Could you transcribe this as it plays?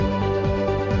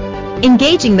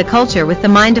Engaging the culture with the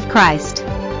mind of Christ.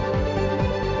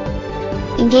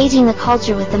 Engaging the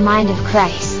culture with the mind of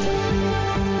Christ.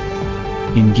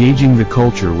 Engaging the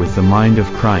culture with the mind of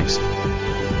Christ.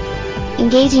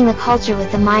 Engaging the culture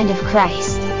with the mind of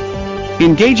Christ.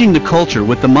 Engaging the culture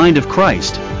with the mind of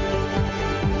Christ.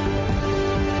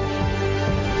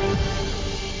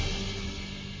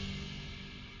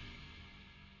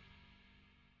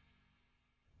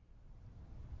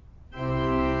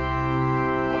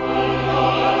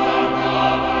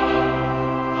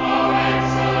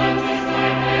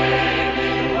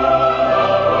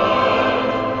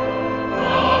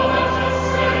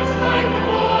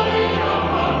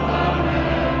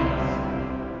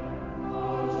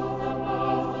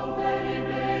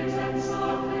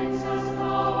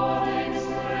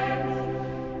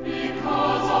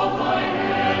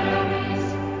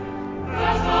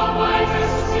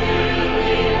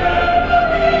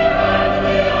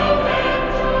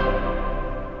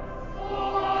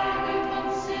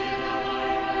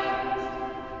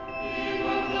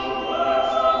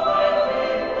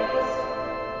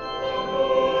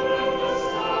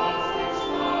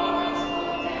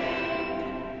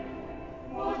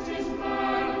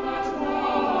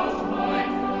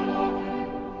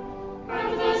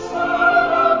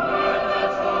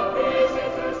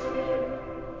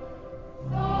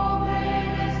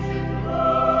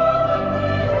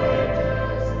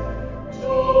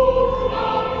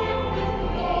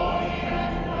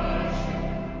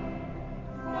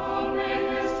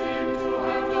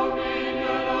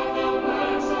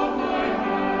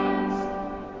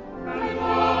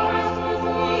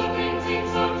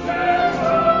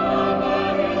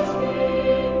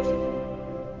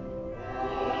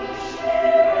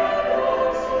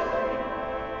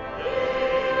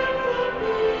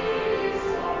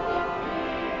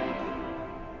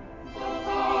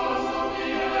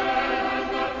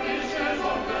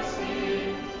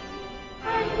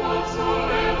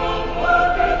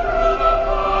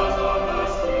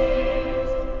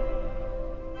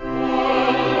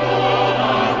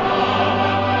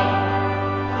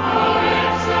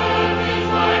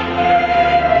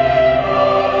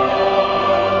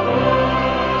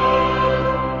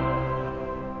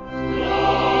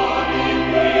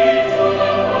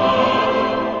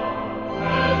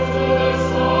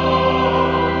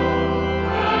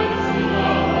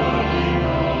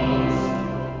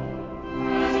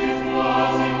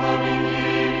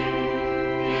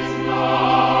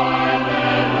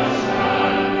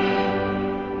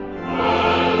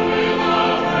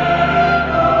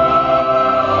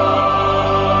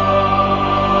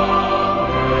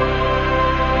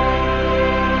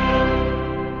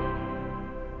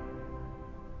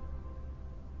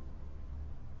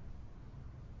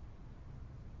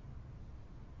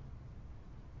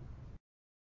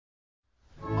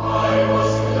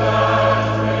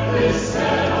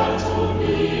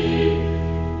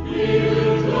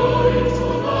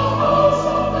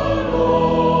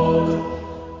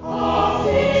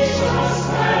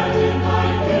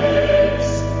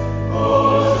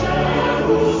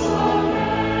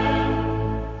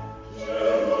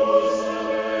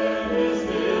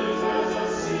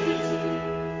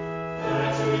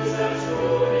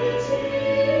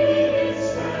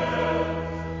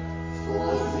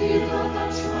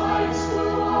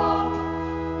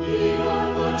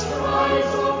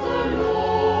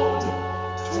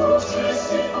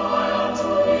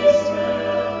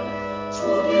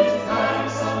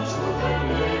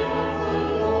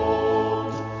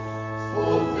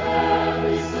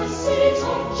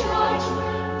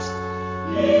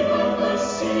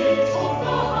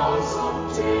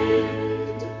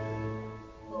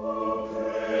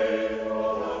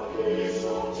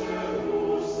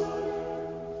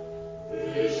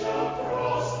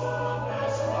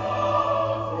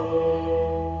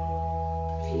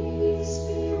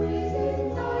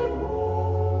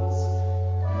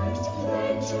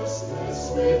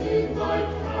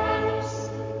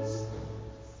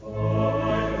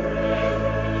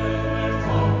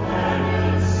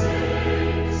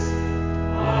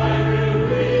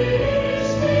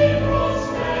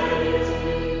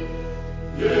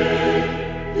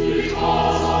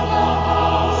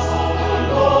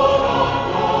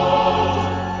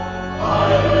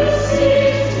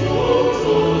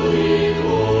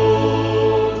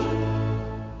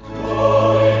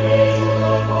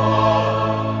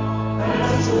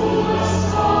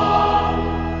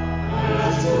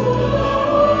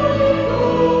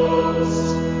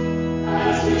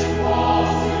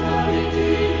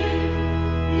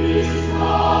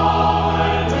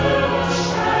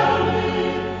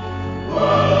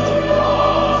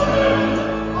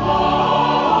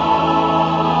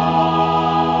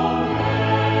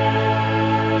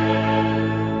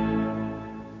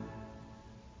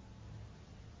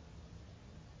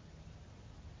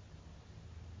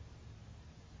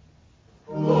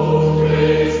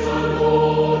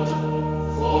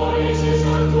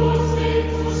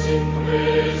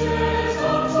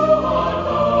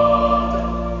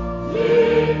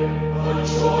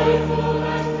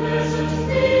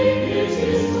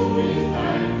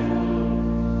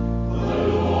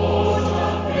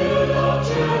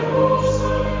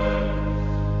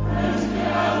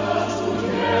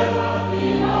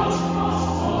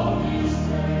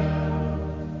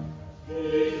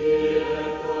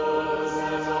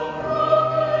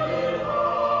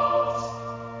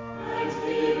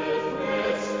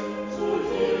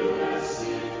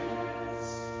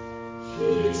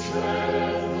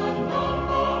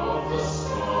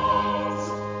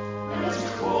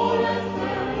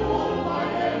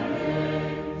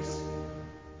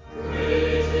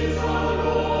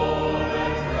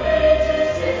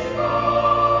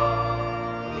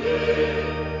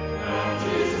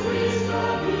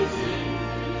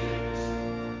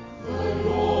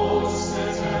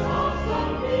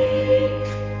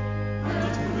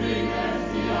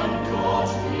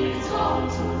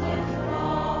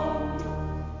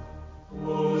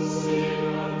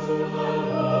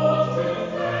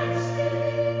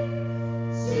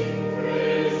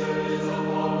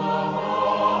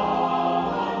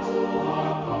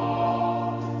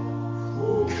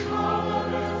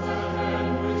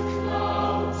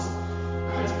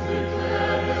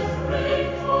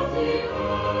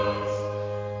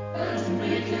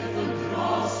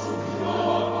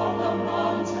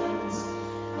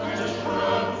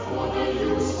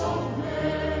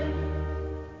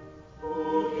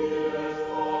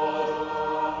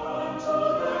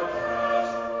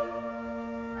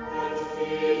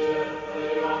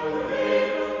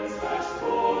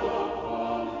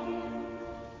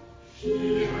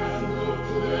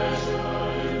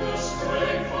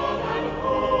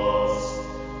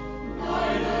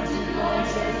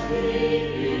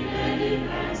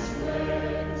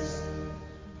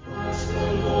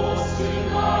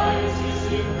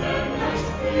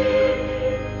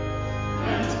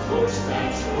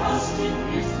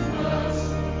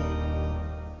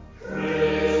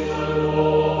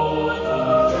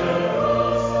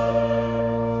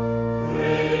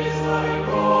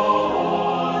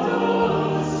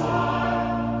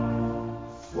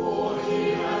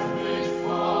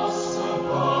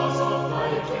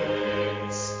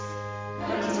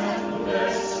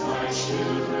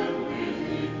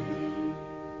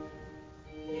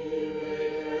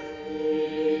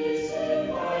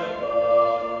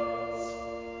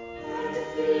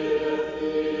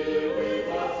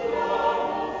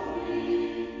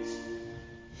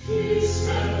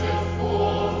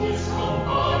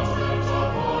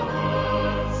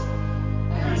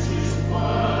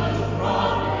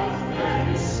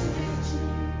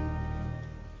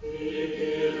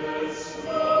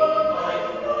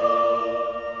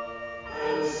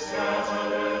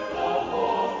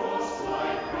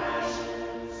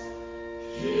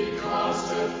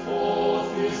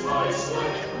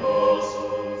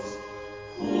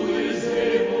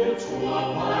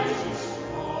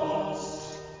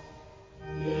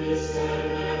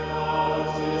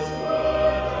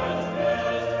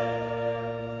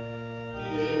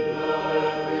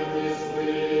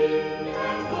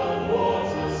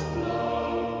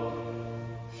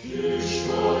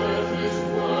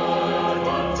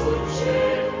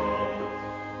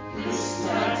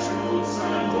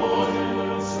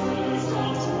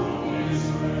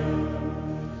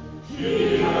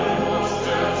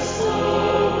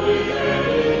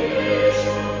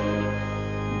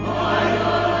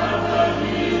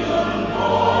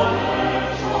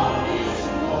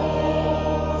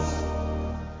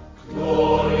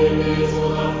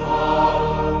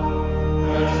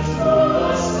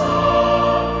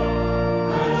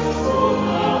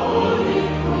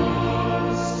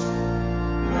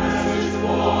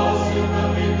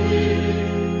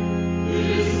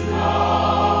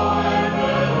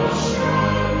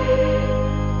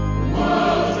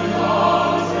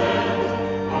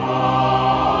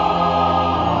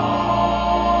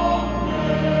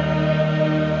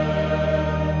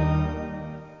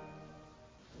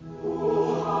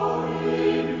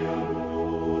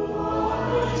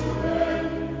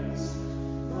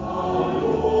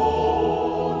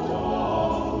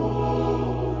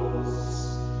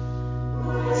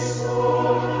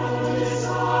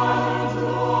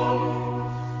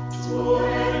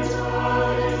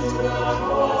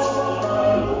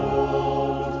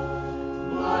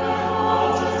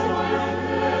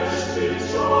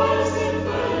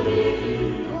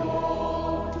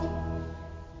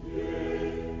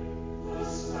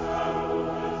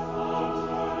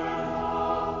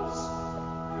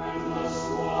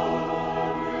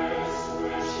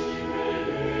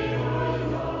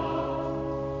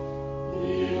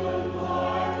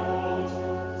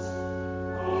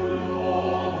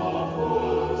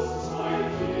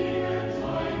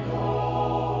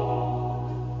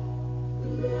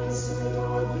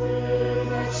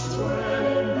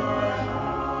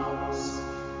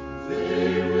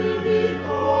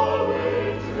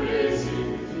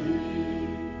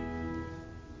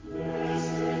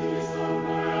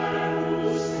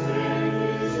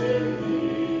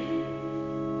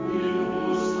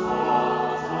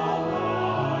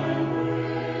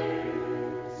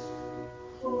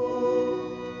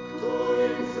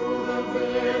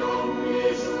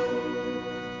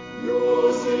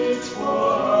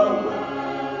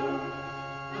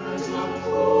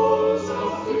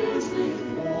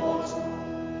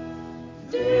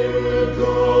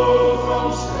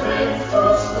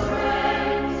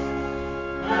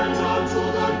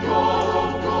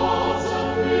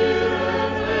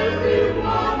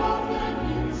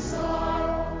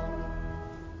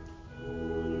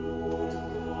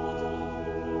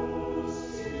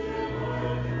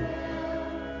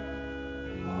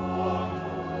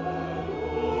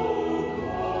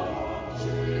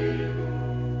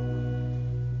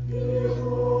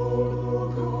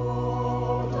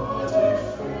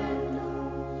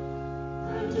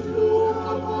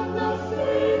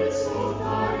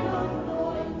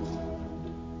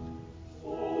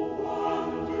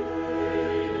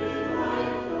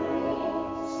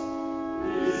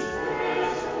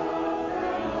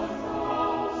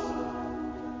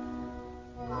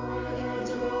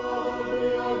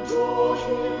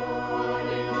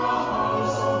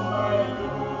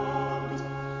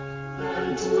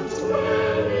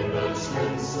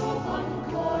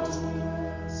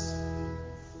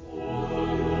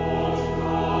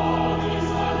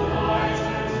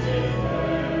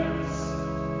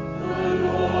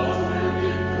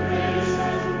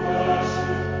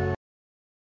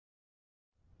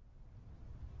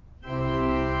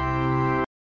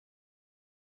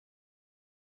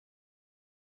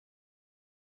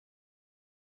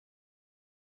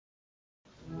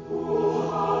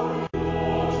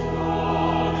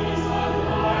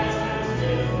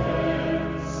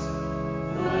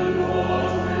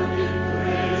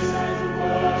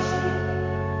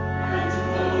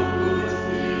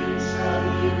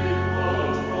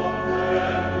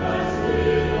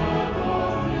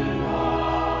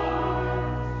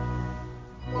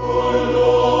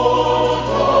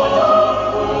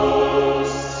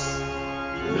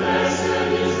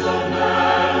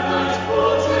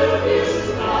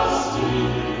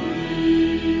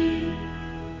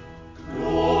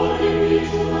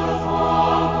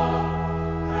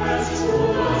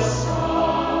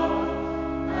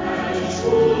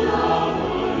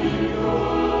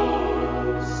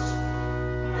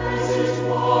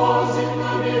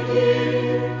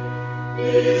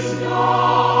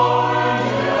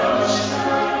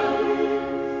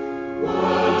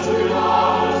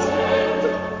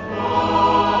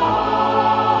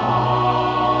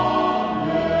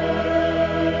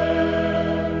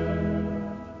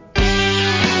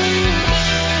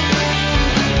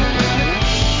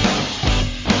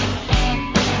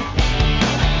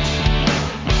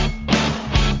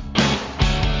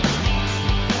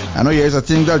 I know, yes, I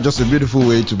think that's just a beautiful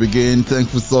way to begin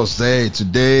Thankful Thursday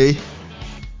today.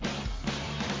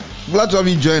 Glad to have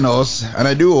you join us, and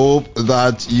I do hope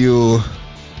that you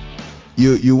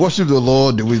worship the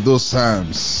Lord with those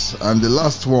psalms. And the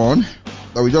last one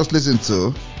that we just listened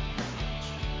to,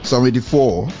 Psalm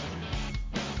 84.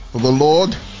 For the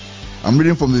Lord, I'm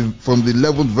reading from the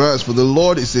 11th verse. For the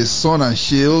Lord is a sun and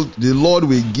shield. The Lord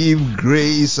will give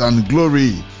grace and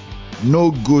glory.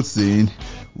 No good thing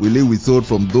will he withhold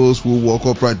from those who walk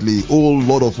uprightly. O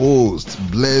Lord of hosts,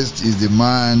 blessed is the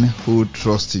man who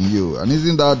trusts in you. And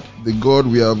isn't that the God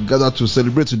we have gathered to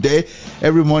celebrate today?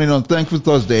 Every morning on Thankful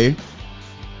Thursday,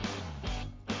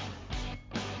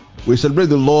 we celebrate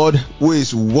the Lord who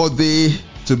is worthy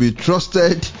to be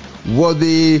trusted,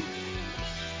 worthy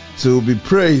to be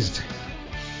praised.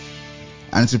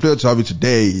 And it's a pleasure to have you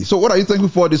today. So what are you thankful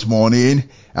for this morning?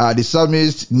 The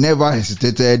psalmist never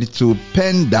hesitated to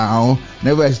pen down,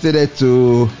 never hesitated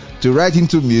to write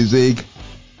into music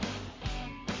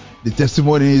the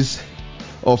testimonies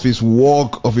of his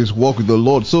walk with the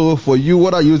Lord. So for you,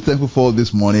 what are you thankful for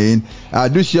this morning?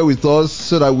 Do share with us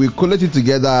so that we collect it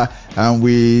together and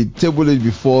we table it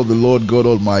before the Lord God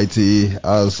Almighty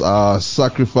as our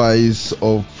sacrifice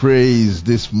of praise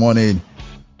this morning.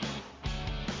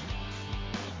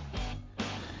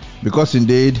 Because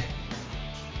indeed,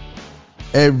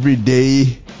 every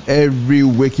day, every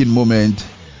waking moment,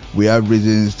 we have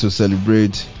reasons to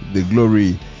celebrate the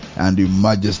glory and the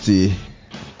majesty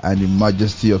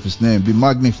of his name. Be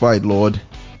magnified, Lord.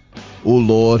 O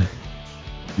Lord,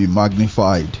 be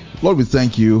magnified. Lord, we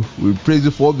thank you. We praise you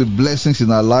for all the blessings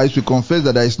in our lives. We confess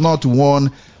that there is not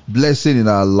one blessing in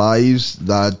our lives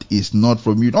that is not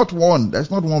from you. Not one.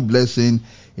 There's not one blessing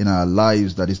in our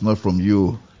lives that is not from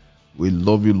you. We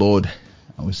love you, Lord,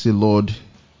 and we say, Lord,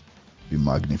 be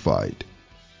magnified.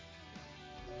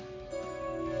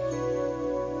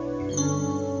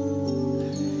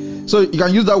 So you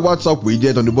can use that WhatsApp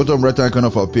widget on the bottom right hand corner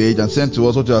of our page and send to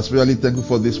us what you are especially thankful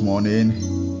for this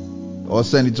morning, or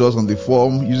send it to us on the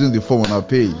form using the form on our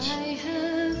page.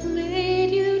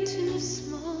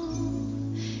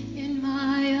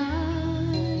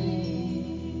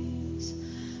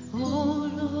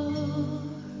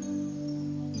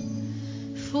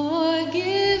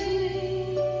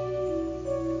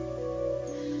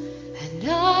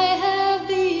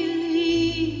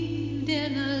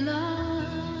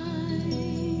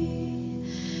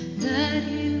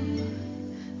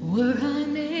 Were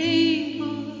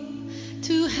unable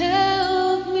to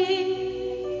help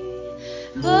me.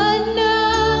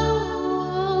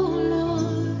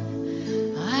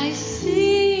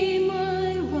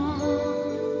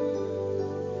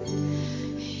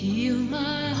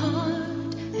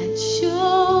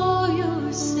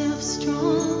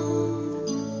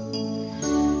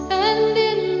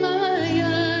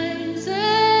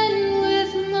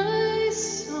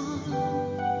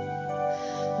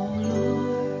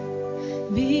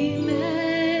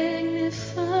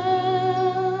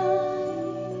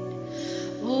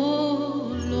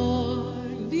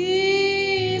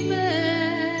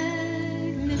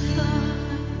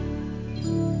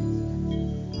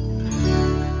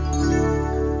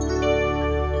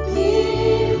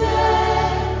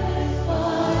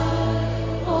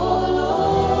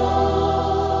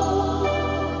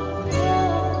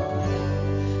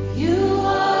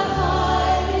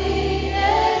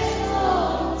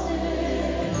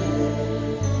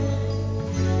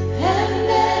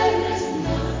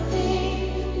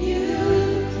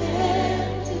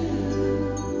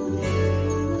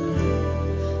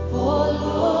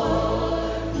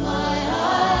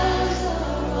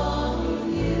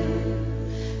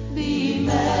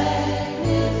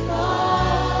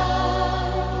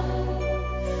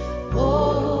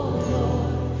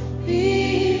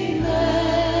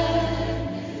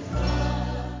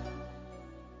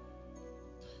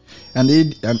 And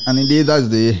indeed, that's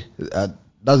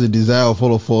the desire of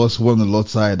all of us who on the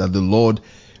Lord's side, that the Lord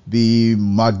be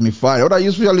magnified. What are you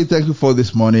especially thankful for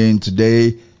this morning,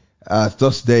 today,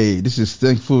 Thursday? This is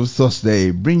Thankful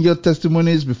Thursday. Bring your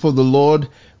testimonies before the Lord.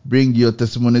 Bring your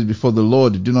testimonies before the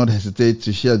Lord. Do not hesitate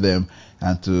to share them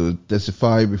and to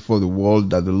testify before the world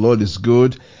that the Lord is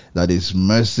good, that His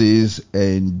mercies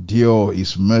endure.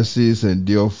 His mercies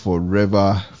endure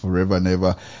forever, forever and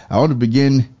ever. I want to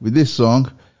begin with this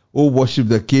song, "Oh, worship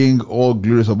the King, all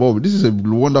glorious above." This is a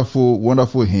wonderful,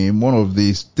 wonderful hymn, one of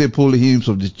the staple hymns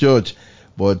of the church.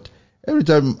 But every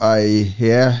time I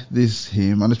hear this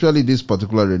hymn, and especially this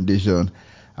particular rendition,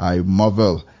 I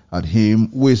marvel at Him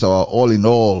who is our all in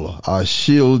all, our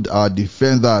shield, our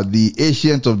defender, the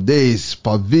ancient of days,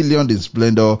 pavilioned in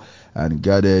splendor and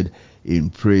guarded in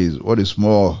praise. What is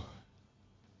more,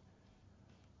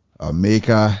 our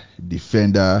maker,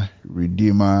 defender,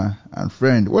 redeemer, and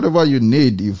friend. Whatever you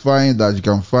need, you find that you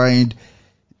can find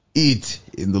it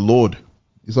in the Lord.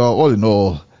 It's our all in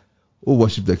all. Oh,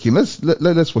 worship the King.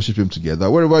 Let's worship Him together.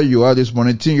 Wherever you are this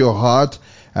morning, tune your heart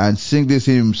and sing this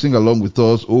hymn. Sing along with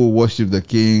us. Oh, worship the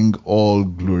King, all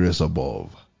glorious above.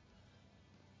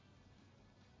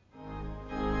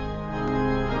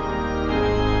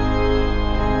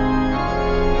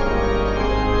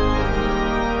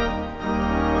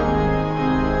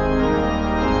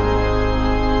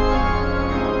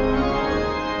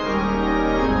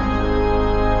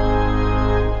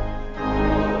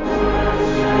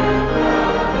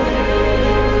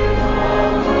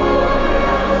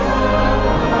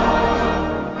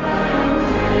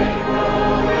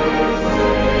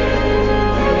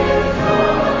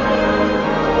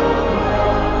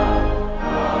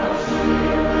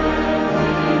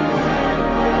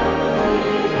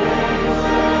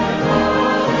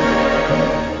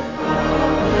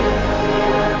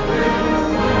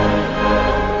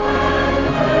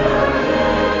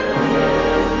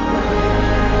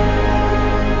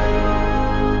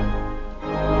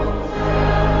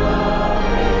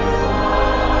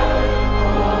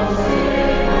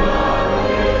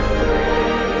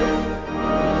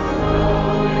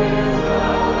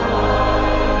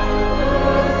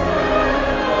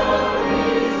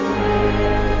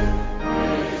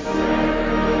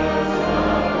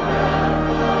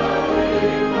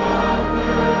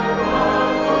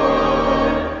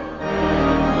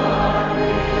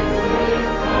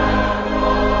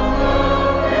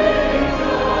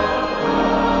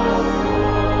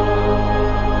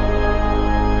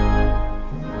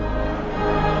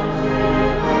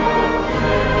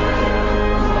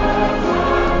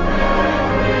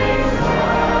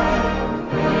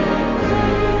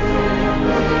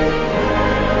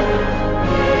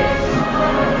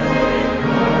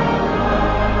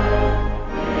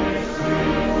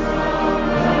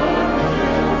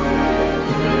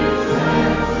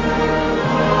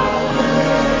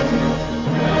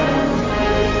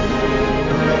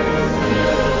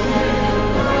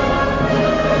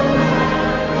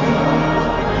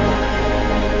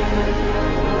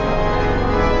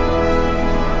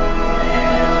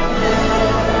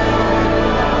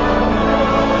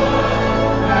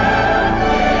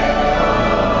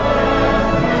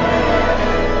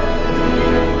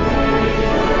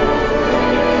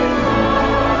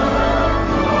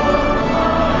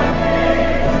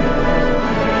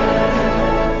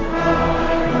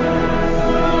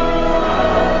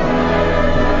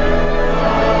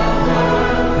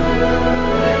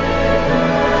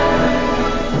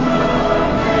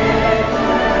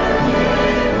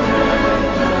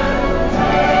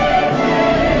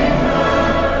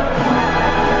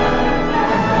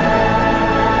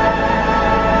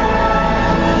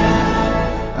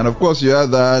 And of course, you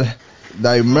have that.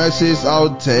 Thy mercies how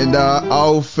tender,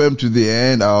 how firm to the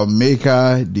end, our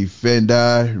maker,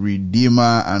 defender,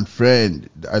 redeemer, and friend.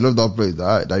 I love that place.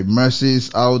 Thy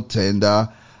mercies how tender,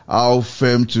 how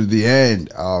firm to the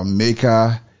end, our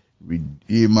maker,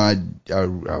 redeemer,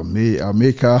 our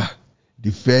maker,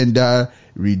 defender,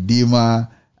 redeemer,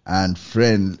 and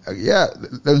friend. Yeah,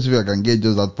 let me see if I can get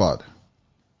just that part.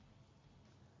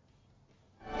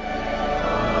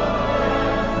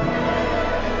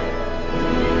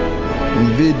 In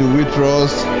thee do we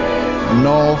trust,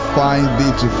 nor find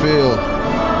thee to fail.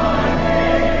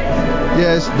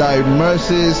 Yes, thy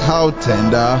mercies how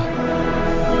tender,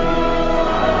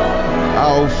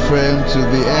 how firm to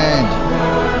the end.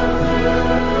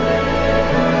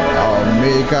 Our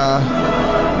maker,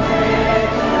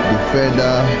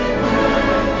 defender,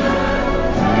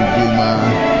 redeemer,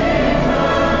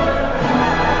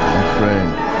 and friend.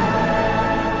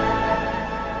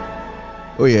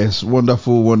 Oh yes,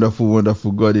 wonderful, wonderful,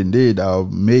 wonderful God indeed. Our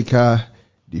maker,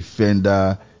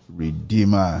 defender,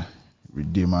 redeemer,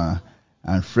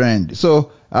 and friend.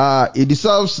 So it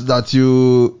deserves that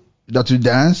you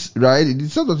dance, right? It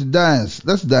deserves that you dance.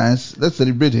 Let's dance. Let's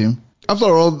celebrate him. After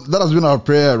all, that has been our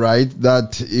prayer, right?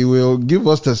 That he will give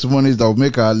us testimonies that will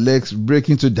make our legs break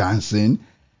into dancing,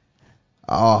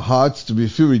 our hearts to be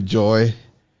filled with joy,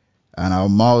 and our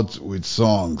mouth with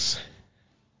songs.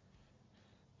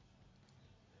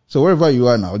 So wherever you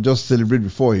are now, just celebrate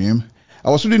before him. I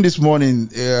was reading this morning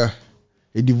a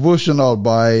devotional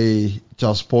by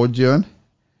Charles Spurgeon.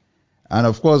 And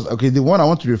of course, okay, the one I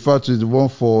want to refer to is the one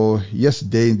for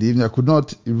yesterday in the evening. I could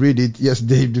not read it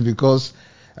yesterday because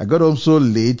I got home so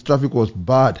late. Traffic was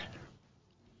bad.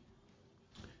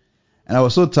 And I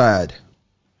was so tired.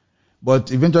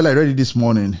 But eventually I read it this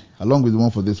morning, along with the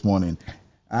one for this morning.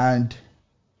 And,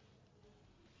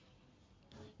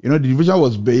 the devotion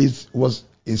was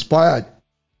inspired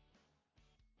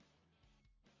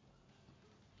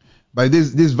by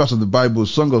this verse of the Bible,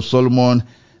 Song of Solomon,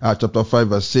 chapter 5,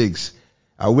 verse 6.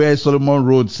 Where Solomon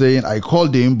wrote saying, I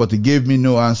called him, but he gave me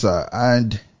no answer.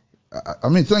 And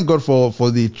thank God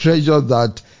for the treasure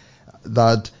that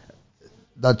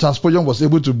Charles Spurgeon was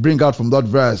able to bring out from that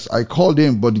verse. I called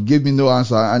him, but he gave me no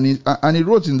answer. And he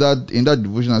wrote in that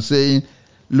devotion saying,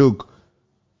 look,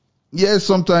 yes,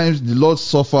 sometimes the Lord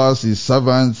suffers his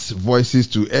servants' voices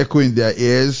to echo in their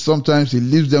ears. Sometimes he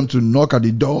leaves them to knock at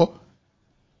the door.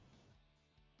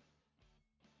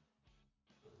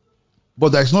 But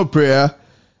there is no prayer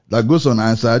that goes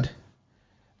unanswered.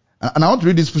 And I want to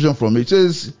read this portion from it. It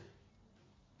says,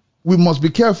 we must be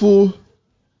careful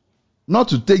not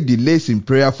to take delays in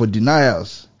prayer for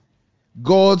denials.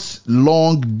 God's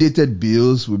long-dated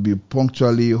bills will be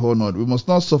punctually honored. We must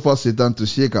not suffer Satan to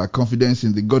shake our confidence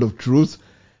in the God of truth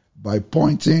by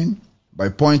pointing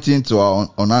to our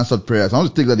unanswered prayers. I want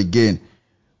to take that again.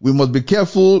 We must be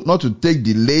careful not to take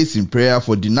delays in prayer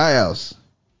for denials.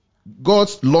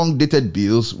 God's long-dated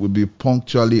bills will be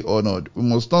punctually honored. We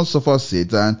must not suffer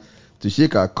Satan to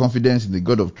shake our confidence in the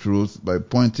God of truth by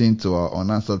pointing to our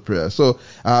unanswered prayers. So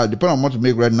the point I want to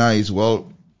make right now is,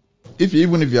 well,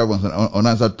 even if you have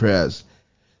unanswered prayers,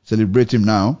 celebrate him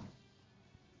now.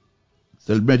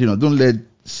 Celebrate him now. Don't let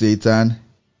Satan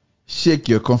shake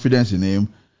your confidence in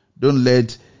him. Don't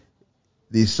let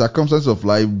the circumstances of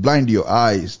life blind your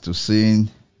eyes to seeing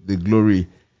the glory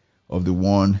of the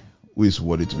one who is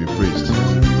worthy to be praised.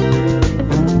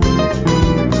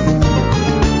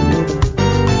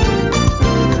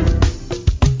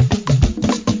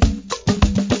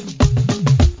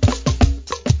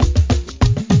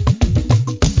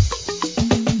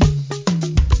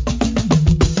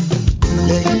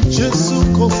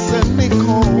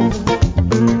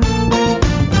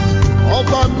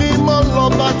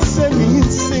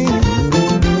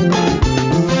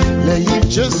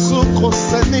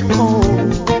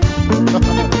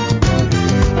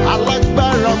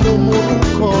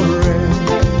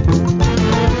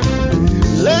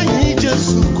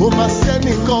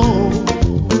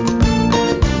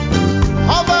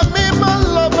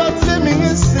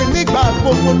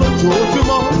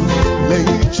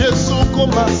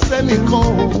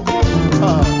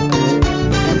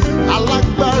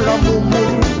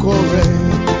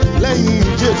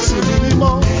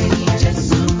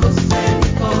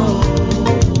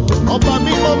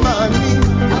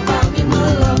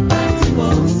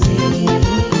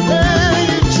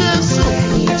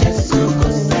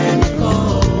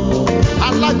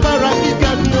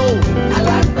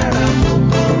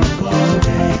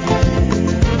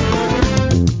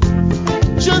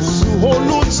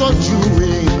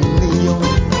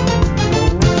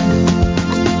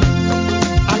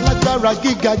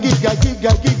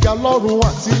 Gíga lọ́run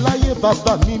àti láyé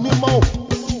bàbá mi mímọ́.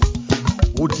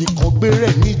 Òdì kan gbére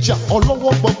níjà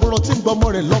ọlọ́wọ́ gbọgbọrọ tí ń gbọmọ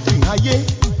rẹ̀ lọ fi ayé.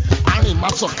 Arìn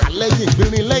máa tọ̀ka lẹ́yìn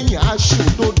gbìnrín lẹ́yìn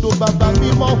aṣòdodo bàbá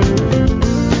mímọ́.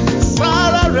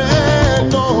 Sára rẹ̀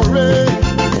náà rẹ̀.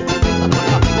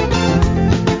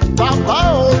 Bàbá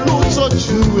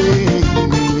olùtọ́jú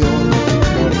ènìyàn.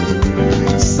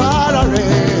 Sára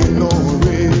rẹ̀ náà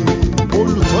rẹ̀.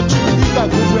 Olùtọ́jú nígbà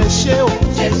gbogbo ẹ ṣé o.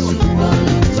 Jésù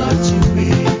olùtọ́jú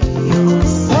ènìyàn.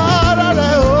 Sára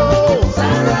rẹ̀ o.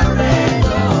 Sára rẹ̀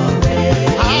náà rẹ̀.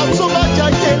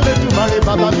 Àtúbàjáyé Elédùmarè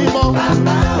bàbá mímọ́.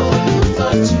 Bàbá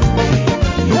olùtọ́jú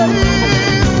ènìyàn.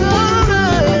 Sára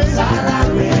rẹ̀ náà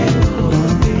rẹ̀.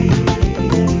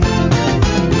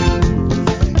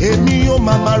 Èmi yóò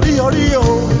màmá rí orí o.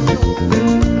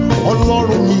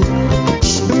 Ọlọ́run mi,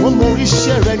 ṣùgbọ́n mo rí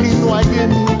iṣẹ́ rẹ nínú ayé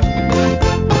mi.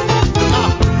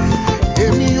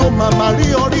 Èmi yóò màmá rí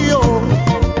orí o.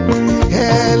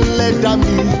 Ẹlẹ́dàá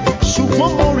mi,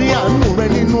 ṣùgbọ́n mo rí àánú rẹ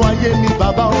nínú ayé mi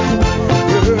bàbá o.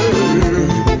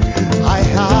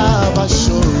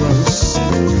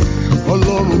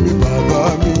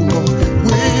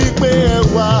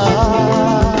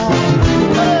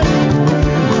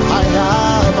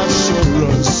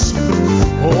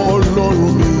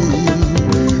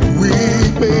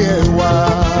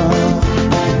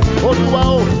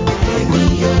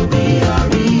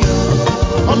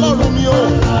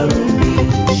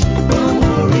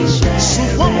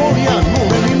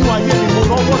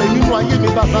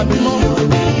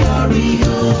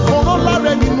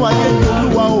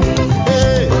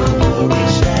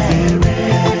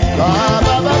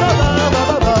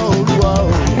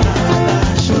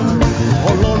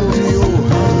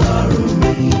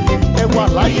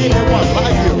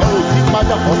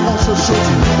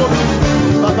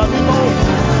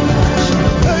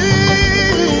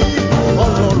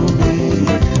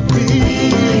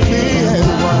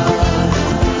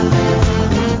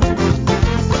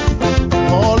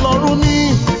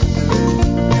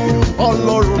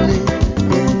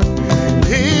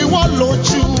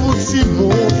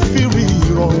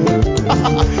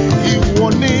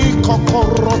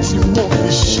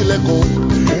 ṣílẹ̀kùn.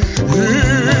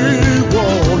 Ìwọ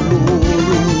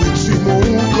lórí tí mo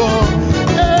ń kọ́.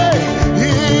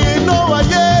 Iná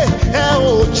ayé ẹ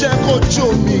ò jẹ́ kó jó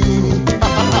mi.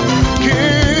 Kí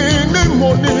ni mo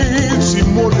ní tí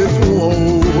mo lè fún ọ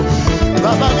o?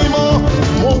 Bàbá mímọ́,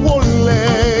 mo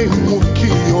wólẹ̀ mo kí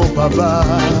ọ bàbá.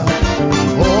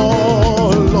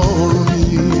 Ọlọ́run mi.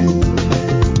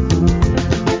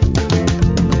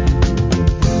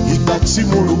 Ìgbà tí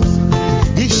mo rò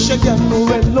iṣẹ́ ìyanu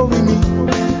rẹ lórí mi,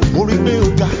 mo rí pé ó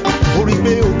ga, mo rí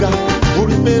pé ó ga, mo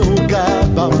rí pé ó ga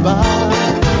bàbá.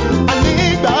 Àní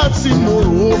ìgbà tí mo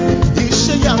rò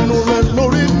iṣẹ́ ìyanu rẹ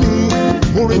lórí mi,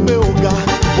 mo rí pé ó ga,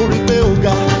 mo rí pé ó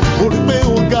ga, mo rí pé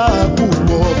ó ga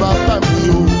púpọ̀ bàbá mi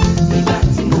o. Ìgbà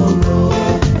tí mo rò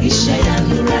iṣẹ́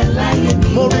ìyanu rẹ láyé mi,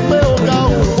 Mo rí pé ó ga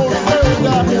o, mo rí pé ó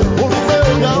ga, mo rí pé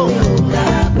ó ga o.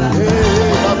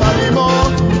 Bàbá mímọ́.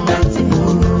 ìgbà tí mo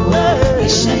rò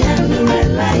iṣẹ́ ìyanu rẹ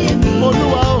láyé mi,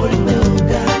 Olúwa o. mo rí pé ó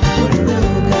ga, mo rí pé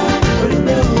ó ga, mo rí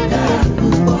pé ó ga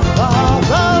púpọ̀.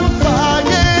 Bàbá ń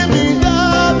fàyè mi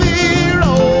dábìrà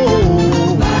o.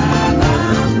 Bàbá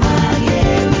fàyè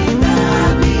mi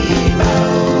dábìrà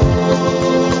o.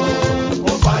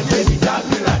 Ó fàyè mi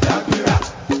dábìrà dábìrà.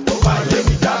 Ó fàyè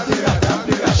mi dábìrà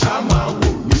dábìrà. Ṣá máa wò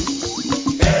mí.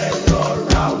 Ẹ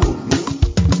rọra wò mí.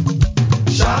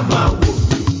 Ṣá máa wò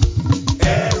mí.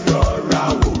 Ẹ rọra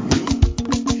wò mí.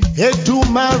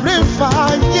 Èdùmàrè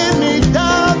fàyè mi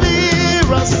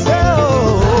dábìrà sẹ́ o.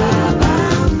 Bàbá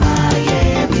fàyè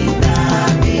mi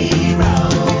dábìrà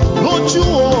o. Lójú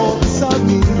ọ̀tá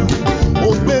mi, ó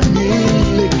gbé mi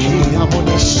lékè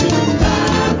amọ̀nàṣe.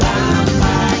 Bàbá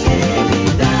fàyè mi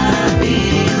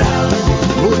dábìrà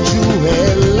o. Lójú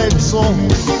ẹlẹ́tàn,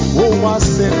 ó wá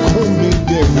sẹ́kún mi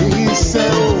dẹ̀rín iṣẹ́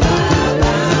o.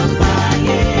 Bàbá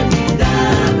fàyè mi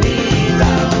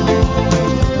dábìrà o.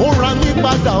 Ó ra mí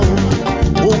padà o,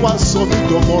 ó wá sọ mí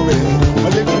dọmọ rẹ̀,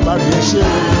 Ẹlẹ́dùmarè ẹ ṣé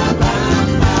o. Bàbá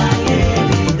fàyè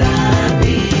mi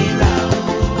dábìrà o.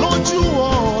 Lójú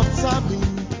ọ̀tá mi,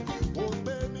 ó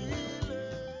gbé mi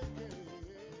lékè.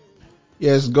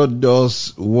 Yes, God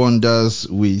does wonders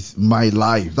with my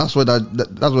life. That's what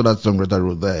that songwriter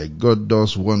wrote there. God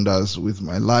does wonders with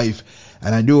my life.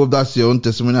 And I do hope that's your own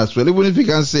testimony as well. Even if you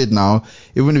can't say it now,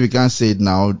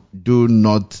 do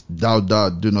not doubt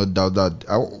that. Do not doubt that.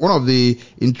 One of the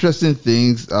interesting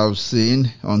things I've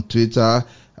seen on Twitter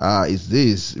is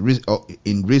this.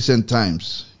 In recent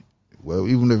times, well,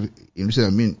 even if in recent, I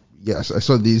mean, yes, I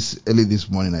saw this early this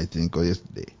morning, I think, or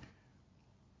yesterday.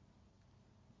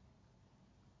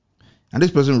 And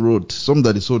this person wrote something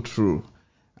that is so true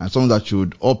and something that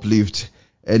should uplift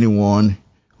anyone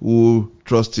who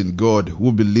trusts in God,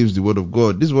 who believes the word of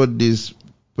God. This is what this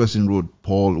person wrote,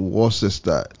 Paul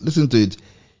Worcester. Listen to it.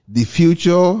 The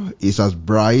future is as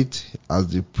bright as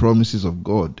the promises of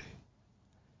God.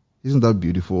 Isn't that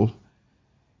beautiful?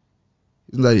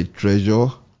 Isn't that a treasure?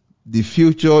 The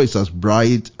future is as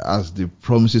bright as the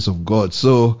promises of God.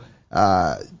 So,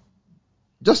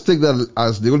 just take that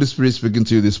as the Holy Spirit speaking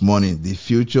to you this morning. The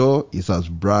future is as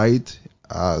bright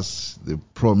as the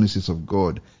promises of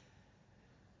God.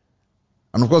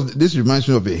 And of course, this reminds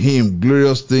me of a hymn,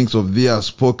 Glorious Things of Thee Are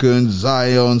Spoken,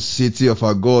 Zion, City of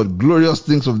Our God. Glorious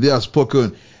Things of Thee Are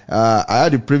Spoken. I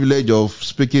had the privilege of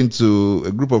speaking to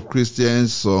a group of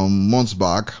Christians some months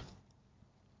back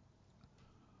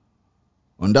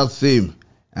on that theme.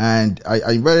 And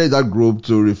I invited that group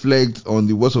to reflect on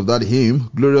the words of that hymn,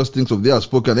 Glorious Things of Thee Are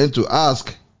Spoken, and to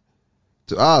ask,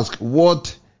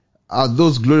 what are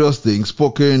those glorious things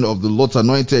spoken of the Lord's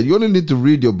anointed? You only need to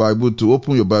read your Bible, to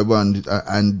open your Bible and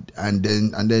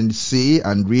then see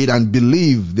and read and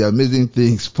believe the amazing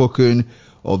things spoken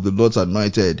of the Lord's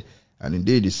anointed. And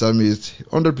indeed, the psalmist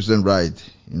 100%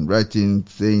 right in writing,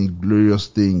 saying glorious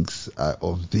things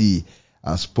of thee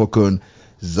are spoken,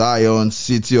 Zion,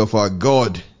 city of our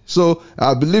God. So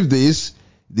I believe this,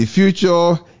 the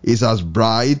future is as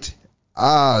bright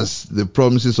as the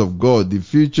promises of God. The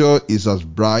future is as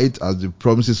bright as the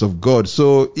promises of God.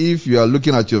 So if you are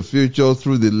looking at your future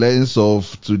through the lens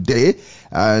of today,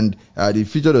 and the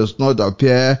future does not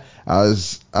appear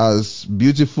as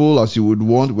beautiful as you would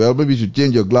want, well, maybe you should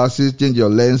change your glasses, change your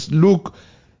lens, look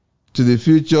to the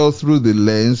future through the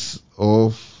lens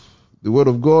of the word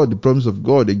of God, the promise of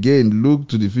God. Again, look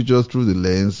to the future through the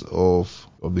lens of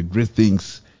the great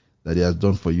things that He has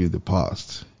done for you in the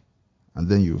past. And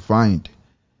then you find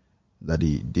that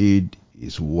He indeed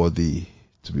is worthy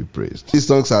to be praised. These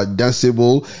songs are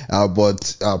danceable,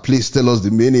 but please tell us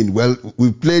the meaning. Well,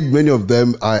 we played many of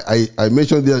them. I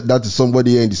mentioned that to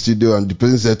somebody here in the studio, and the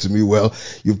person said to me, well,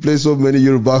 you play so many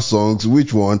Yoruba songs,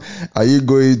 which one are you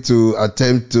going to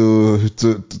attempt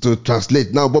to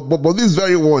translate now? But this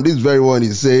very one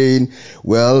is saying,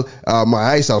 well, my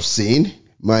eyes have seen,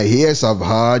 my ears have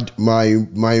heard, my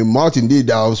mouth indeed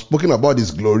have spoken about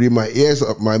his glory. My ears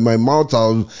have heard,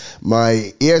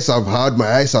 my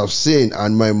eyes have seen,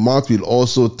 and my mouth will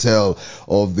also tell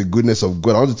of the goodness of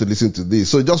God. I want you to listen to this.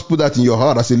 So just put that in your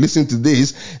heart as you listen to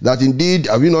this, that indeed,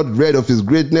 have you not read of his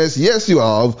greatness? Yes, you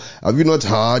have. Have you not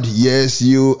heard? Yes,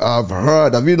 you have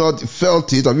heard. Have you not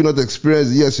felt it? Have you not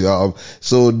experienced it? Yes, you have.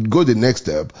 So go the next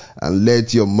step and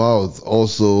let your mouth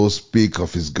also speak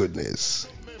of his goodness.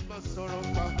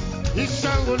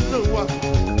 Iṣẹ́ Olúwa,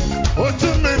 ojú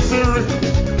mi ti rí,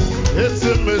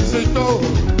 etí mi ti gbọ́,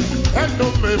 ẹnu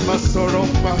mi máa sọ̀rọ̀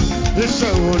pa.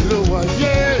 Iṣẹ́ Olúwa,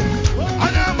 yé,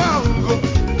 anya máa ń go,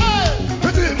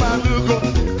 etí máa ń go,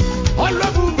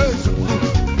 ọlọ́bù méjì kú,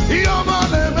 iye ọmọ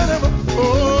lè mẹ́rẹ̀ mọ́.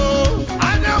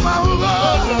 Anya máa ń go,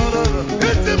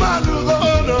 etí máa ń go,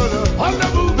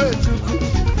 ọlọ́bù méjì kú,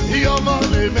 iye ọmọ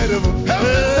lè mẹ́rẹ̀ mọ́.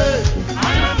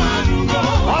 Anya máa ń go,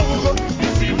 ọ̀hún go.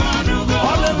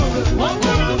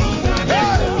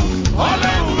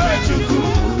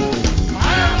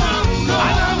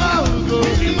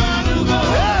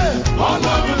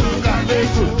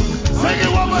 Sing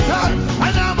it one more time.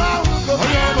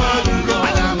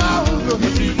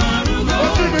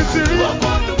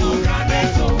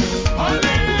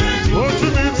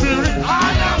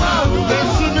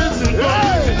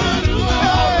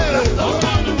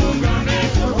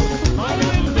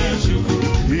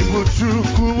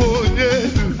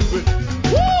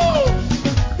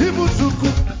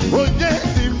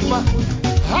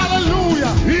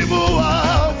 Hallelujah.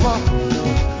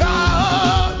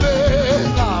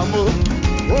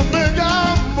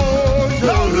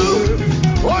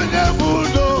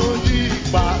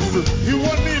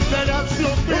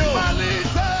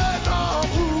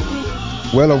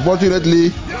 Well, unfortunately,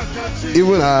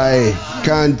 even I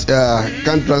can't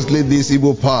translate this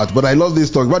Igbo part, but I love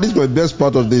this song. But this is my best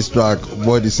part of this track.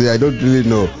 What they say, I don't really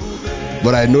know,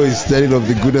 but I know it's telling of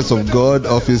the goodness of God,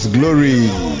 of His glory.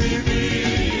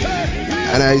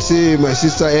 And I see my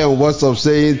sister here on WhatsApp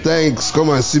saying, "Thanks, come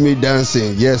and see me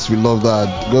dancing." Yes, we love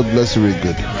that. God bless you, really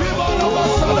good.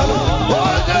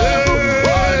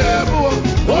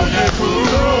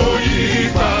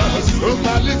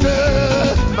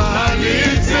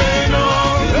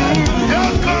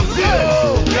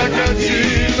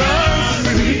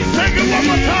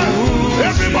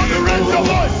 Everybody raise your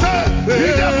voice, say,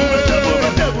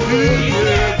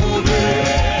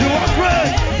 you are great,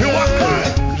 you are kind,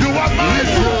 you are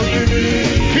mighty.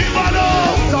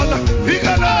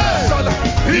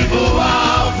 People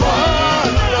are fun.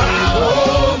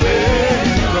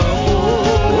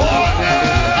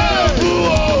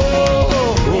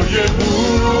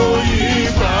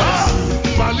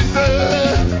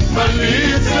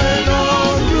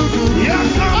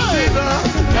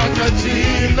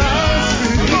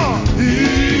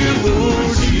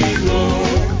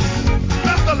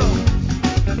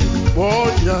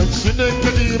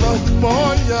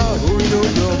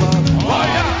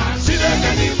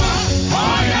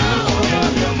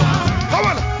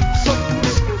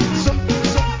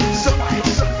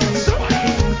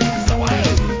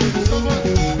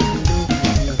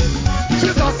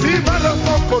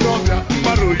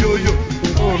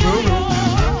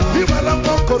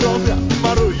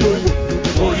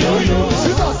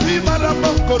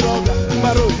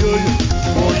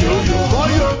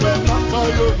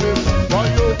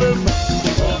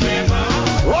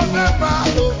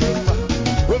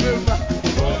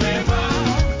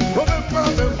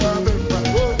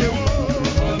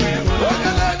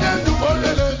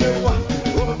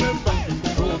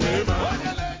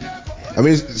 I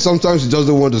mean, sometimes you just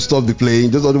don't want to stop the playing,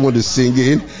 just don't want to sing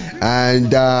in.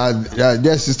 And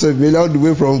yes, Sister Mila, all the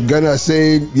way from Ghana,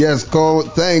 saying, "Yes, come,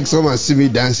 thanks, come and see me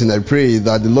dancing." I pray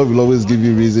that the Lord will always give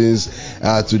you reasons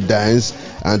to dance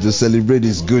and to celebrate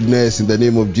His goodness in the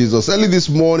name of Jesus. Early this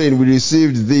morning, we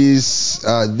received this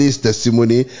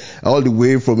testimony all the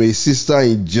way from a sister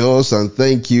in Jos, and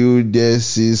thank you, dear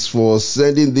sis, for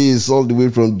sending this all the way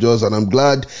from Jos. And I'm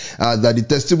glad that the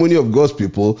testimony of God's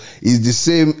people is the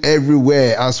same everywhere.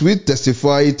 As we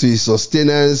testify to His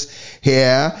sustenance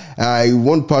here in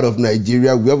one part of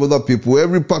Nigeria, we have other people,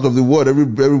 every part of the world,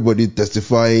 everybody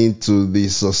testifying to the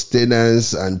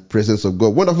sustenance and presence of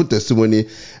God. Wonderful testimony,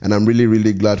 and I'm really,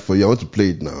 really glad for you. I want to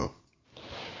play it now.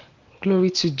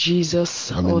 Glory to Jesus.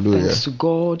 Hallelujah. All thanks to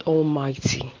God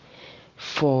Almighty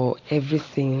for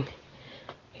everything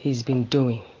He's been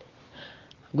doing.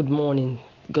 Good morning,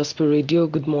 Gospel Radio.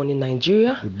 Good morning,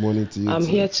 Nigeria. Good morning to you. I'm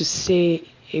here to say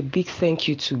a big thank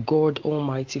you to God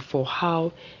Almighty for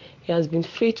how He has been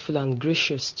faithful and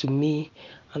gracious to me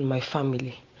and my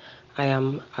family. I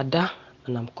am Ada,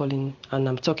 and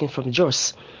I'm talking from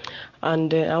Jos.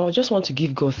 And I just want to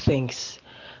give God thanks.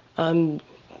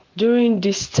 During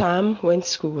this time when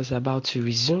school was about to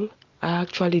resume, I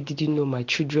actually didn't know my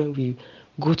children will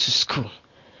go to school.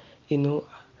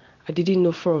 I didn't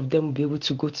know 4 of them would be able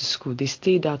to go to school. They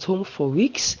stayed at home for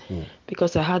weeks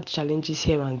because I had challenges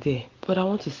here and there. But I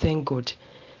want to thank God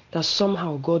that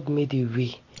somehow God made a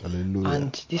way. Hallelujah.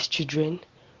 And these children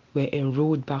were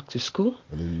enrolled back to school.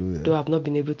 Hallelujah. Though I've not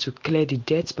been able to clear the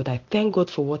debts, but I thank God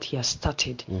for what He has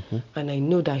started. And I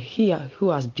know that He who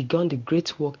has begun the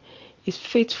great work is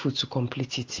faithful to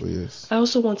complete it. Oh, yes. I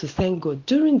also want to thank God.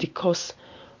 During the course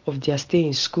of their stay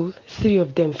in school, 3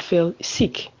 of them fell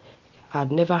sick. I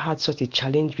had never had such a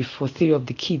challenge before. 3 of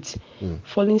the kids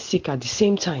falling sick at the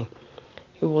same time.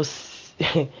 It was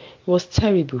it was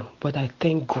terrible, but I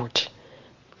thank God.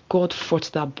 God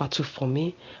fought that battle for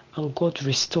me, and God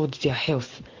restored their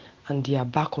health, and they are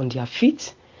back on their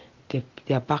feet. They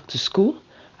are back to school.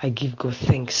 I give God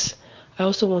thanks. I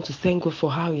also want to thank God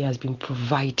for how He has been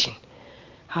providing,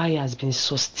 how He has been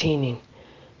sustaining.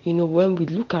 When we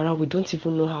look around, we don't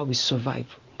even know how we survive,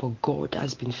 but God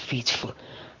has been faithful.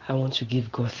 I want to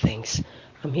give God thanks.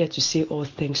 I'm here to say all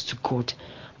thanks to God.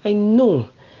 I know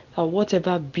that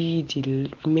whatever be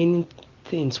the remaining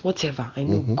things, whatever, I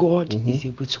know God is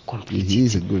able to complete He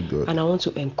is it. a good God. And I want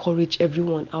to encourage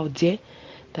everyone out there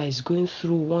that is going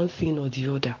through one thing or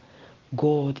the other.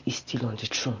 God is still on the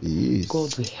throne. He is.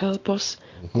 God will help us.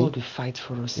 God will fight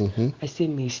for us. I say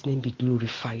may His name be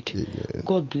glorified. Amen.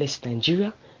 God bless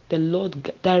Nigeria. The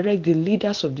Lord direct the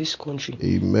leaders of this country.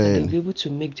 Amen. And they'll be able to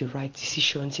make the right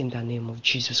decisions in the name of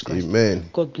Jesus Christ. Amen.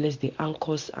 God bless the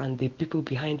anchors and the people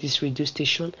behind this radio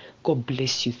station. God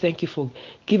bless you. Thank you for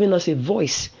giving us a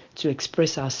voice to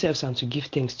express ourselves and to give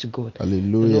thanks to God.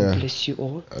 Hallelujah. The Lord bless you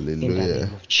all. Hallelujah. In the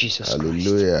name of Jesus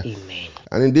Hallelujah. Christ. Amen.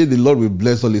 And indeed, the Lord will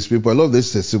bless all His people. I love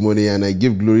this testimony, and I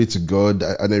give glory to God.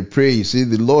 And I pray, you see,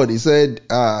 the Lord, He said,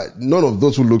 none of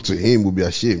those who look to Him will be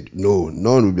ashamed. No,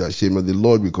 none will be ashamed. And the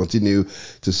Lord will continue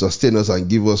to sustain us and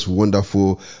give us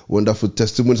wonderful, wonderful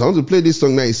testimonies. I want to play this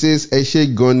song now. It says,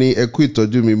 Eshe Goni Eku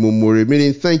Itoju mi mo more,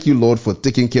 meaning, thank you, Lord, for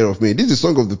taking care of me. This is a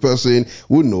song of the person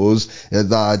who knows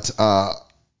that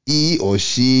he or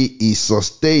she is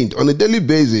sustained on a daily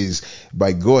basis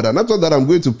by God. And after that, I'm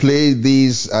going to play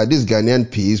this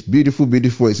Ghanaian piece, beautiful,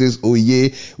 beautiful. It says, "Oh yeah,"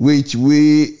 which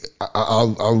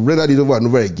I've read it over and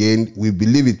over again. We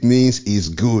believe it means is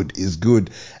good, is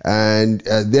good. And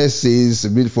this is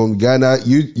a bit from Ghana.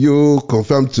 You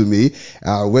confirm to me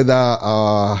whether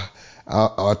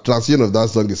our translation of that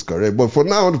song is correct. But for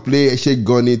now, I want to play Eshe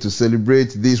Goni to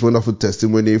celebrate this wonderful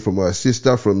testimony from our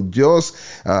sister from Jos.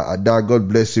 Ada, God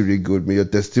bless you, really good. May your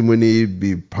testimony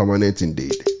be permanent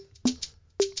indeed.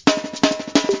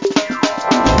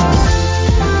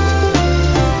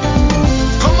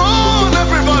 Come on,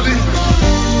 everybody.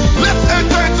 Let's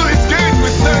enter into His gate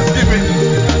with thanksgiving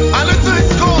and into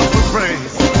His courts with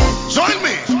praise. Join me.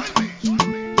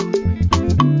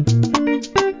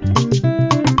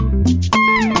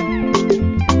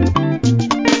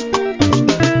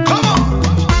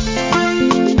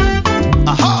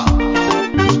 Aha!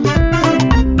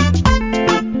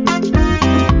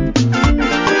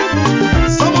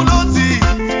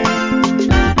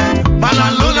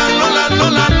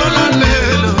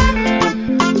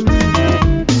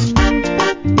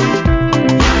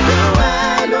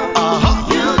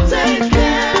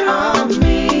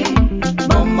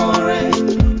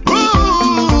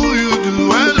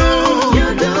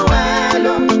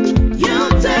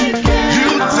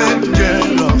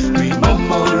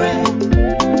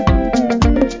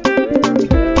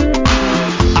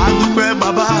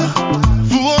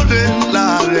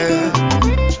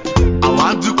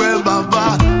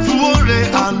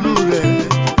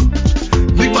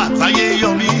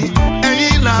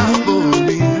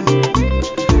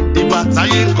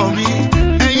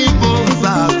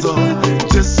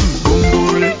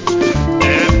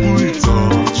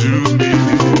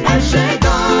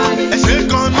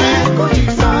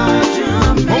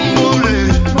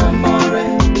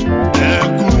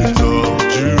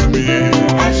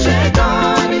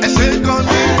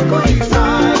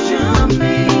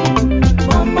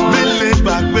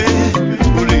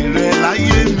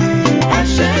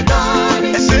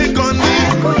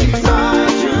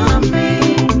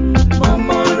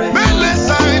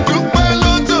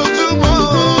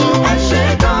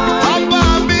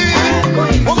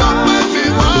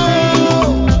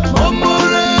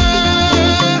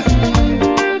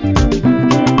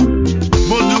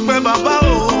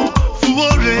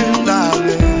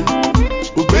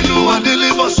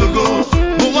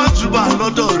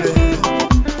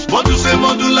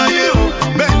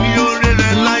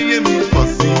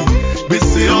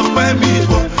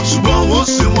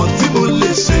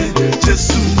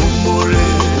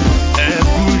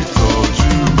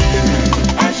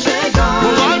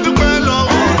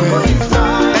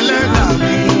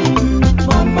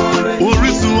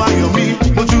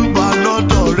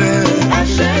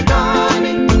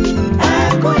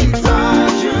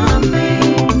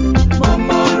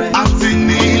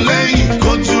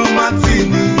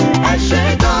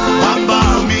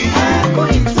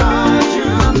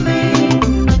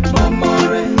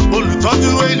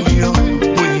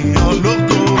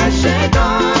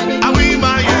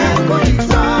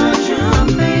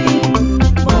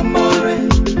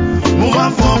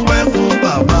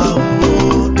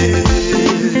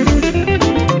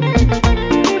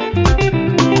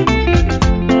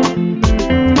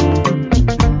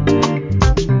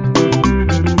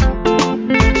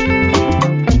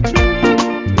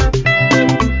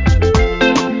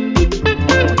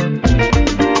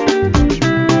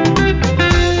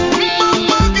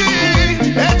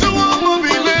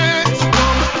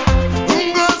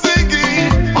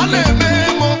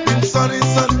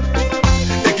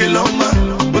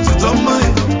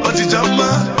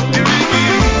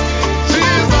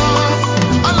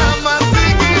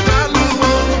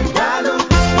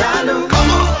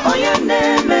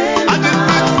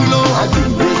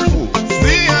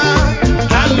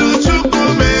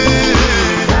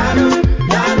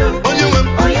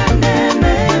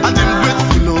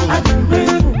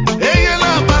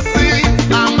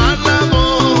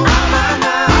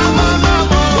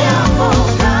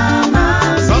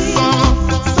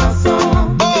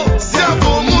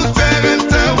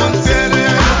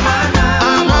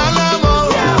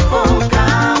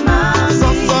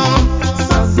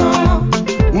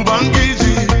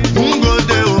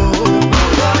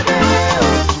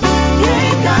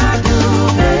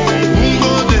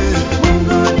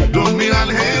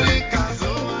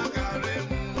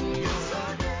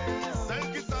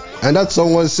 And that's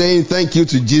someone saying thank you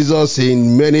to Jesus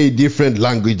in many different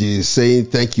languages. Saying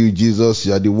thank you, Jesus.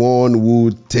 You are the one who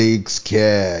takes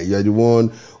care. You are the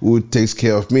one who takes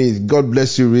care of me. God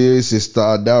bless you, really, Sister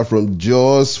Ada from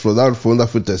Jos, for that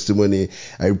wonderful testimony.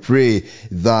 I pray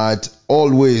that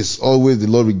always the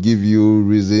Lord will give you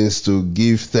reasons to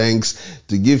give thanks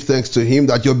to Him,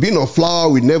 that your bin of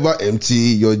flour will never empty,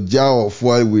 your jar of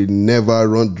oil will never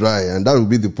run dry, and that will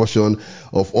be the portion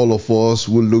of all of us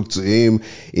who look to Him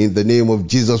in the name of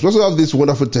Jesus. We also have this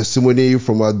wonderful testimony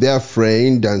from our dear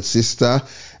friend and sister,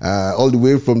 all the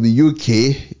way from the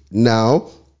UK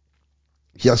now.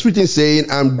 He has written saying,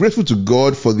 I'm grateful to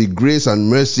God for the grace and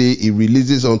mercy He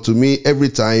releases unto me every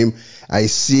time I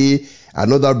see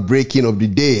another breaking of the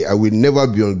day. I will never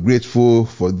be ungrateful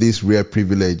for this rare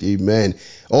privilege. Amen.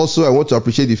 Also, I want to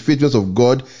appreciate the faithfulness of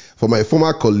God for my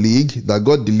former colleague that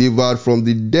God delivered from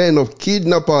the den of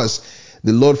kidnappers.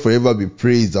 The Lord forever be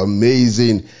praised.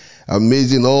 Amazing.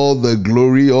 Amazing. All the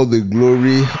glory to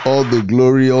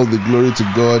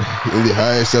God in the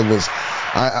highest heavens.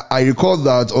 I recall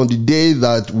that on the day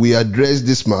that we addressed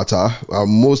this matter,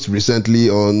 most recently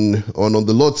on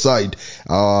the Lord's side,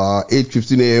 our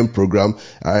 8:15 a.m. program,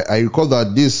 I recall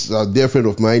that this dear friend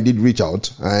of mine did reach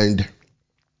out and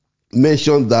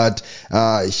mentioned that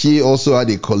she also had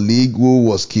a colleague who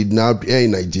was kidnapped here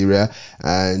in Nigeria,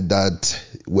 and that,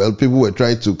 well, people were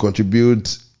trying to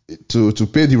contribute to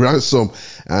pay the ransom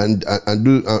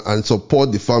and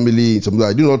support the family in something.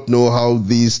 I do not know how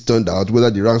this turned out, whether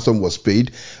the ransom was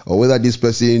paid or whether this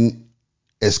person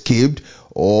escaped,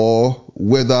 or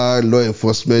whether law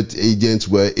enforcement agents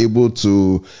were able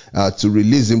to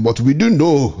release him. But we do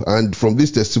know, and from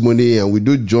this testimony, and we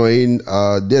do join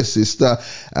their sister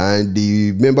and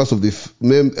the members of the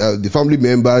family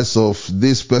members of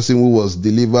this person who was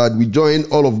delivered. We join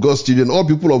all of God's children, all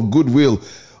people of goodwill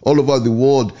all over the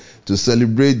world, to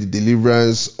celebrate the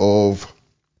deliverance of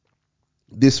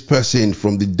this person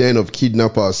from the den of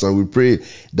kidnappers. And we pray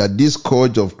that this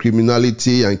scourge of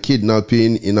criminality and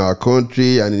kidnapping in our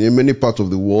country and in many parts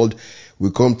of the world will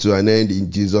come to an end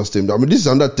in Jesus' name. I mean, this is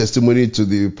another testimony to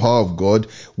the power of God,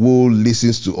 who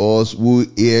listens to us, who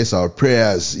hears our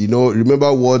prayers. You know,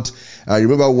 remember what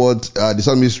the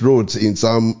psalmist wrote in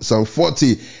Psalm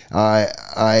 40.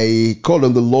 I called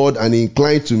on the Lord, and He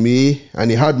inclined to me, and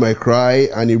He heard my cry,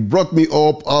 and He brought me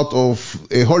up out of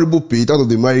a horrible pit, out of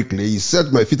the miry clay. He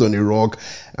set my feet on a rock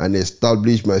and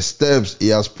established my steps. He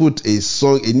has put a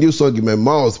new song in my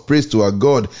mouth, praise to our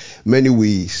God. Many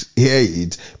will hear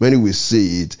it, many will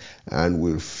see it, and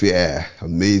will fear.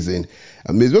 Amazing.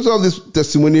 Amazing. We also have this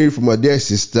testimony from our dear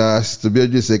sister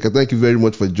Beatrice. Thank you very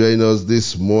much for joining us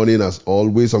this morning, as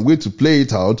always. I'm going to play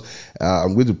it out.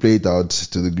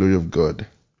 To the glory of God.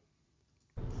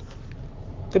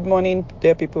 Good morning,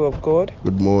 dear people of God.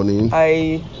 Good morning.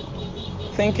 I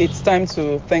think it's time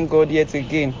to thank God yet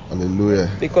again. Hallelujah.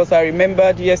 Because I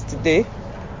remembered yesterday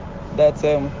that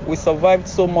we survived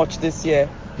so much this year.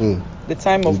 The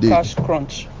time of cash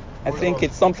crunch. I think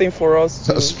it's something for us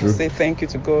to say thank you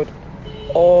to God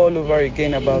all over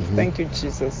again about. Thank you,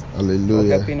 Jesus, Hallelujah,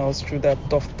 for helping us through that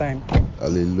tough time.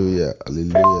 Hallelujah.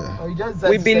 Hallelujah.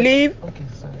 We believe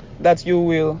that you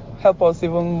will help us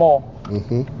even more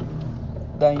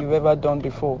than you've ever done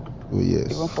before. Oh,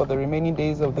 yes. Even for the remaining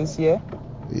days of this year.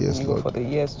 Yes, and even Lord. for the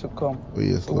years to come. Oh,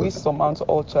 yes, Lord. We surmount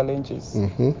all challenges.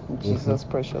 In Jesus'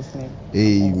 precious name.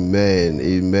 Amen.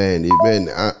 Amen. Amen.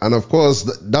 And of course,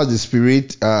 that's the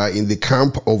spirit in the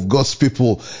camp of God's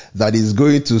people that is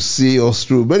going to see us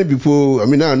through. Many people, I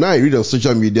mean, now I read on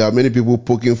social media, many people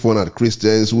poking fun at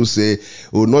Christians who say,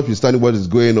 oh, notwithstanding what is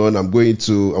going on, I'm going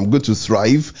to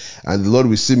thrive, and the Lord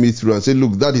will see me through, and say,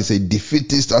 look, that is a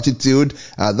defeatist attitude.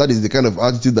 That is the kind of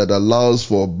attitude that allows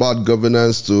for bad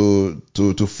governance to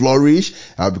flourish,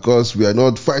 because we are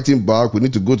not fighting back. We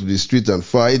need to go to the street and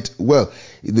fight. Well,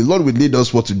 the Lord will lead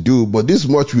us what to do, but this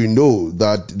much we know,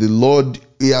 that the Lord,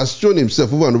 He has shown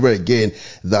Himself over and over again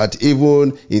that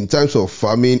even in times of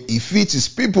famine, He feeds His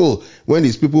people. When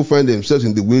His people find themselves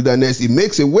in the wilderness, He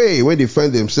makes a way. When they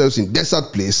find themselves in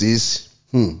desert places,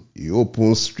 He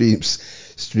opens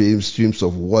streams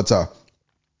of water.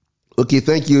 Okay,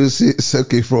 thank you,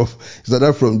 okay, from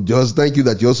Jos. Thank you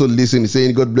that you also listen.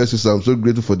 Saying, God bless you, sir. I'm so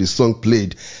grateful for the song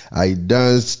played. I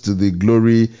danced to the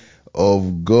glory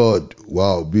of God.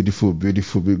 Wow, beautiful,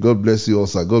 beautiful. God bless you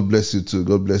also. God bless you too.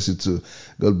 God bless you too.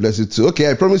 God bless you too.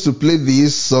 Okay, I promise to play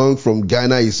this song from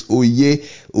Ghana. It's Oye,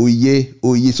 Oye,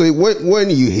 Oye. So when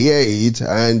you hear it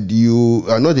and you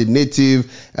are not a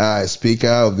native speaker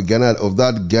of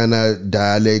that Ghana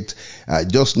dialect,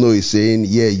 just know it's saying,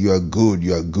 yeah, you are good,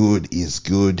 you are good. It's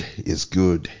good, it's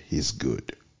good, it's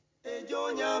good.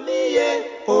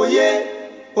 oye,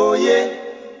 oye,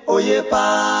 oye pa.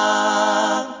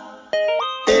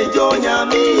 Ejo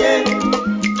nyamiye,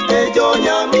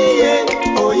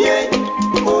 oye,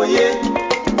 oye,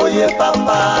 oye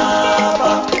papa.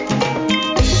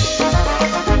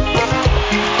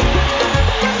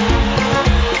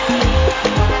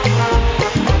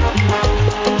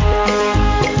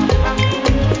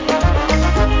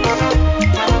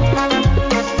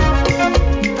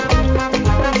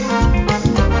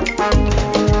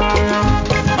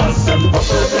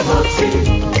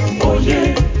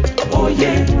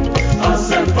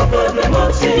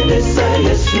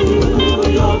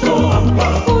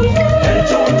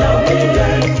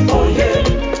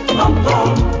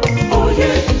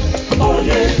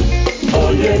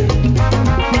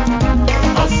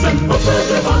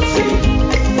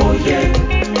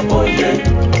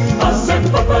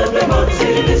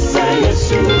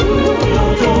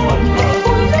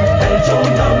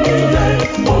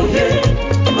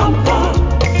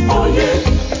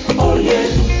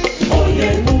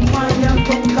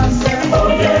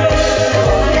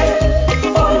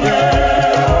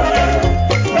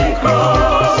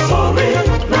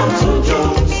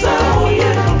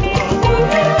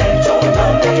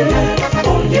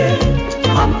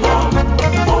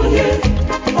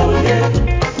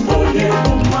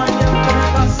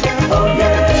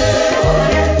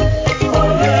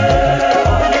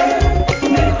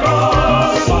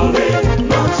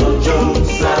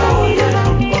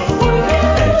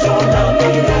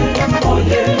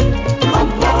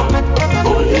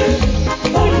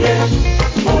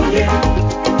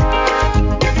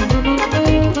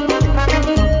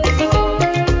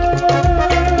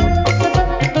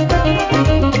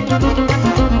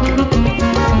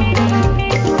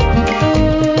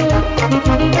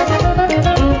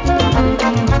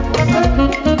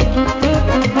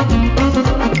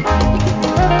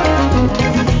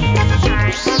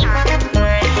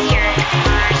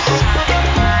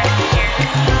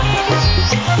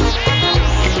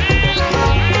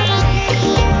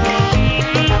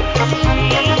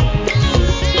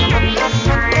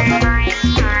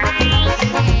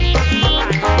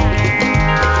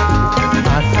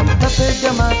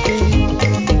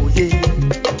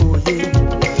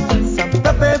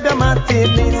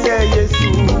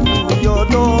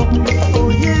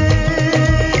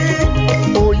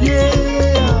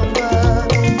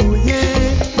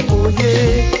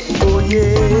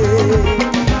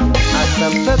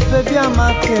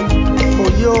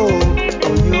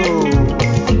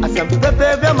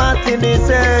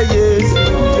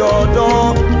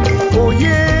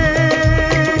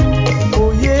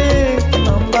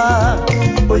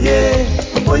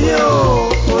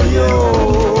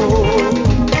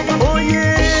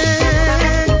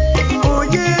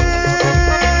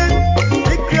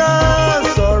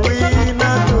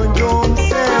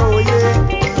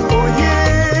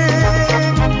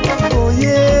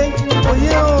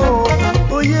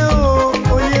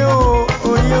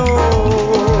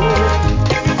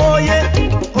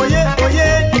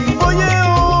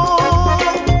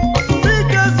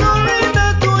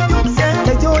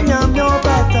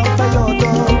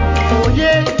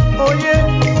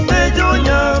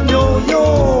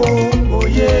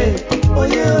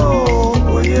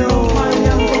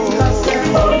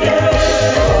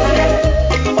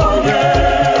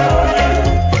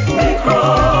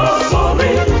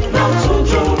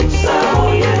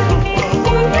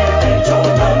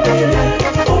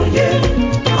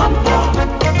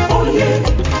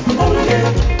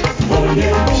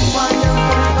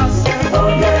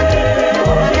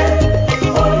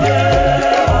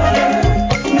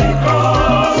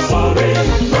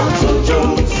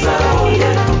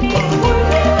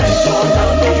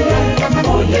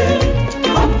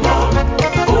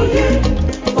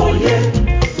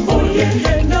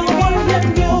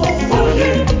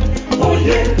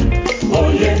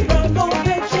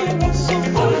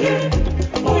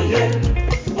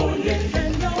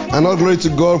 And all glory to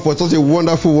God for such a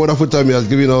wonderful, wonderful time He has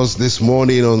given us this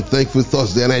morning on Thankful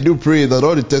Thursday. And I do pray that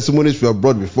all the testimonies we have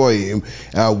brought before Him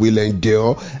will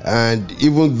endure. And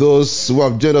even those who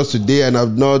have joined us today and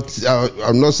have not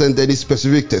sent any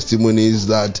specific testimonies,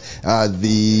 that all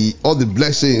the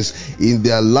blessings in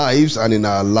their lives and in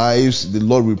our lives, the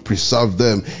Lord will preserve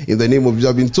them in the name of Jesus.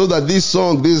 I've been told that this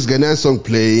Ghanaian song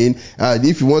playing,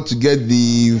 if you want to get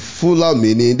the fuller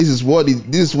meaning, this is what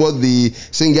the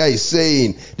singer is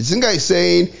saying. The singer is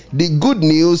saying, the good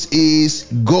news is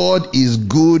God is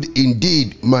good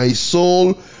indeed. My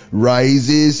soul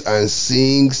rises and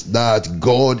sings that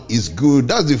God is good.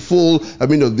 That's the full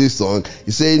meaning of this song.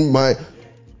 He's saying,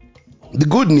 The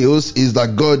good news is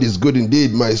that God is good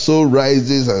indeed. My soul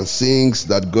rises and sings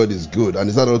that God is good. And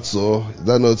is that not so? Is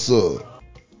that not so?